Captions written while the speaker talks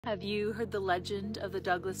Have you heard the legend of the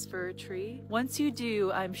Douglas Fir tree? Once you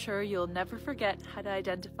do, I'm sure you'll never forget how to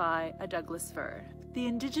identify a Douglas fir. The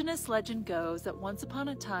indigenous legend goes that once upon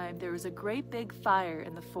a time there was a great big fire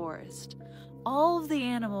in the forest. All of the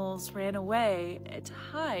animals ran away to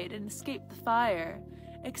hide and escape the fire,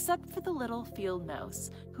 except for the little field mouse,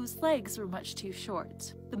 whose legs were much too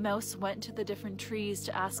short. The mouse went to the different trees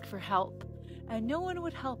to ask for help, and no one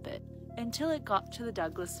would help it until it got to the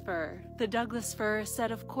Douglas fir. The Douglas fir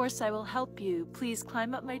said, "Of course I will help you. Please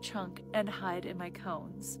climb up my trunk and hide in my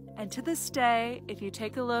cones." And to this day, if you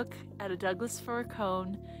take a look at a Douglas fir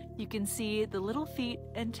cone, you can see the little feet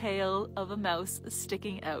and tail of a mouse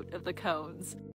sticking out of the cones.